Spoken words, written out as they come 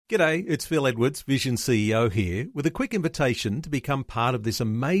G'day, it's Phil Edwards, Vision CEO here, with a quick invitation to become part of this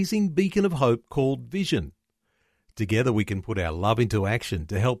amazing beacon of hope called Vision. Together we can put our love into action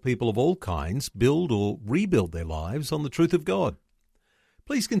to help people of all kinds build or rebuild their lives on the truth of God.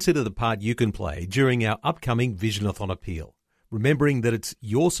 Please consider the part you can play during our upcoming Visionathon appeal, remembering that it's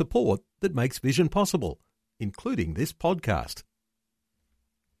your support that makes Vision possible, including this podcast.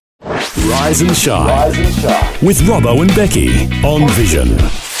 Rise and Shine with Robbo and Becky on Vision.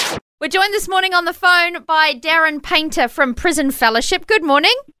 We're joined this morning on the phone by Darren Painter from Prison Fellowship. Good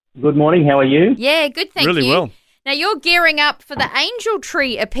morning. Good morning. How are you? Yeah, good, thank you. Really well. Now, you're gearing up for the Angel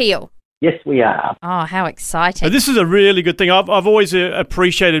Tree appeal. Yes, we are. Oh, how exciting. This is a really good thing. I've always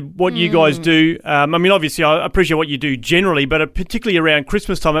appreciated what you guys do. Obviously, I appreciate what you do generally, but particularly around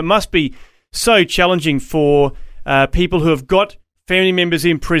Christmas time, it must be so challenging for people who have got family members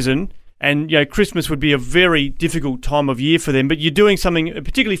in prison. And, Christmas would be a very difficult time of year for them. But you're doing something,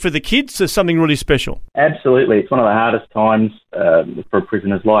 particularly for the kids, so something really special. Absolutely. It's one of the hardest times for a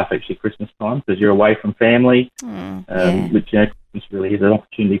prisoner's life, actually, Christmas time, because you're away from family, which Christmas really is an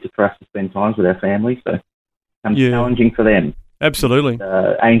opportunity for us to spend time with our family. So it becomes challenging for them. Absolutely.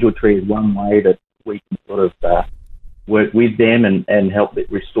 Angel Tree is one way that we can sort of work with them and help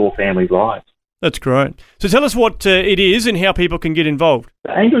restore families' lives. That's great. So tell us what it is and how people can get involved.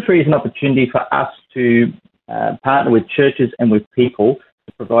 The Angel Tree is an opportunity for us to partner with churches and with people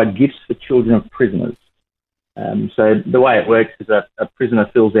to provide gifts for children of prisoners. So the way it works is a prisoner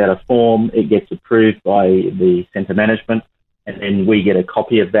fills out a form, it gets approved by the centre management, and then we get a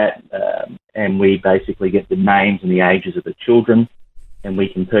copy of that, and we basically get the names and the ages of the children, and we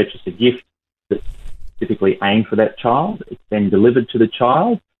can purchase a gift that's specifically aimed for that child. It's then delivered to the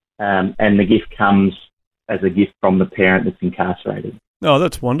child. And the gift comes as a gift from the parent that's incarcerated. Oh,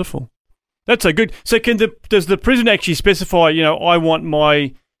 that's wonderful. That's so good. So does the prison actually specify, I want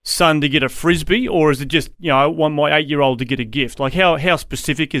my son to get a Frisbee, or is it just, I want my 8-year-old to get a gift? Like how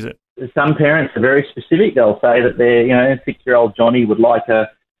specific is it? Some parents are very specific. They'll say that their 6-year-old Johnny would like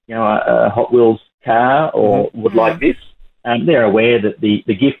a Hot Wheels car or would like this. They're aware that the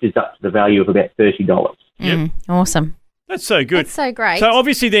gift is up to the value of about $30. Yep. Awesome. That's so good. That's so great. So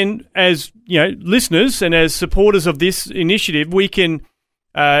obviously then, as listeners and as supporters of this initiative, we can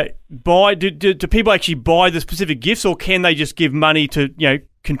buy. Do people actually buy the specific gifts, or can they just give money to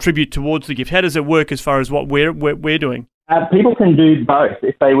contribute towards the gift? How does it work as far as what we're doing? People can do both.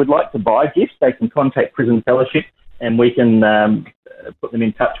 If they would like to buy gifts, they can contact Prison Fellowship, and we can put them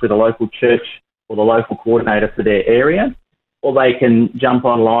in touch with a local church or the local coordinator for their area, or they can jump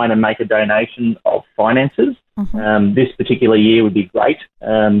online and make a donation of finances. Mm-hmm. This particular year would be great.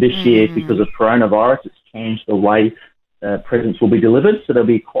 This year, because of coronavirus, it's changed the way presents will be delivered. So there'll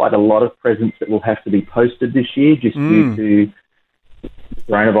be quite a lot of presents that will have to be posted this year just due to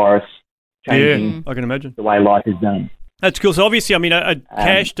coronavirus changing I can imagine. the way life is done. That's cool. So obviously, a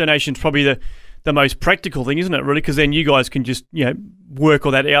cash donation is probably the most practical thing, isn't it, really? Because then you guys can just work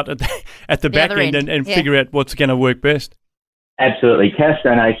all that out at the back end and figure out what's going to work best. Absolutely. Cash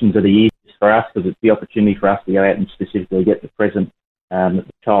donations are the easiest for us because it's the opportunity for us to go out and specifically get the present that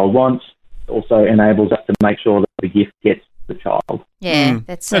the child wants. It also enables us to make sure that the gift gets the child. Yeah,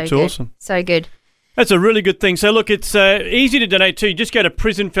 that's good. Awesome. So good. That's a really good thing. So look, it's easy to donate too. Just go to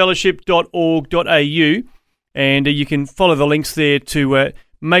prisonfellowship.org.au and you can follow the links there to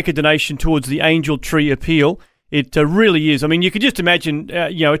make a donation towards the Angel Tree appeal. It really is. You could just imagine,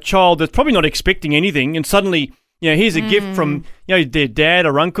 a child that's probably not expecting anything and suddenly here's a gift from their dad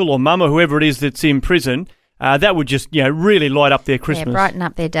or uncle or mum or whoever it is that's in prison. That would just really light up their Christmas. Yeah, brighten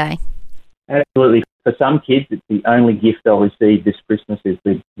up their day. Absolutely. For some kids, it's the only gift they'll receive this Christmas is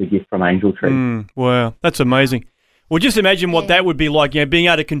the gift from Angel Tree. Wow, that's amazing. Well, just imagine what that would be like, being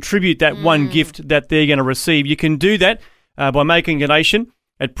able to contribute that one gift that they're going to receive. You can do that by making a donation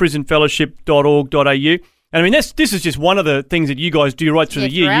at prisonfellowship.org.au. And this is just one of the things that you guys do right through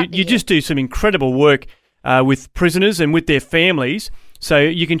the year. You just do some incredible work with prisoners and with their families. So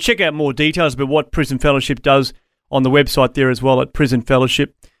you can check out more details about what Prison Fellowship does on the website there as well at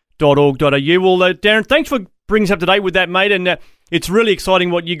prisonfellowship.org.au. Well, Darren, thanks for bringing us up to date with that, mate. And it's really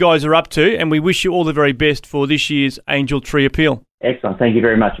exciting what you guys are up to. And we wish you all the very best for this year's Angel Tree appeal. Excellent. Thank you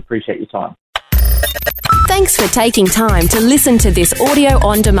very much. Appreciate your time. Thanks for taking time to listen to this audio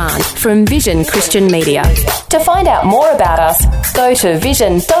on demand from Vision Christian Media. To find out more about us, go to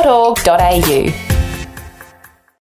vision.org.au.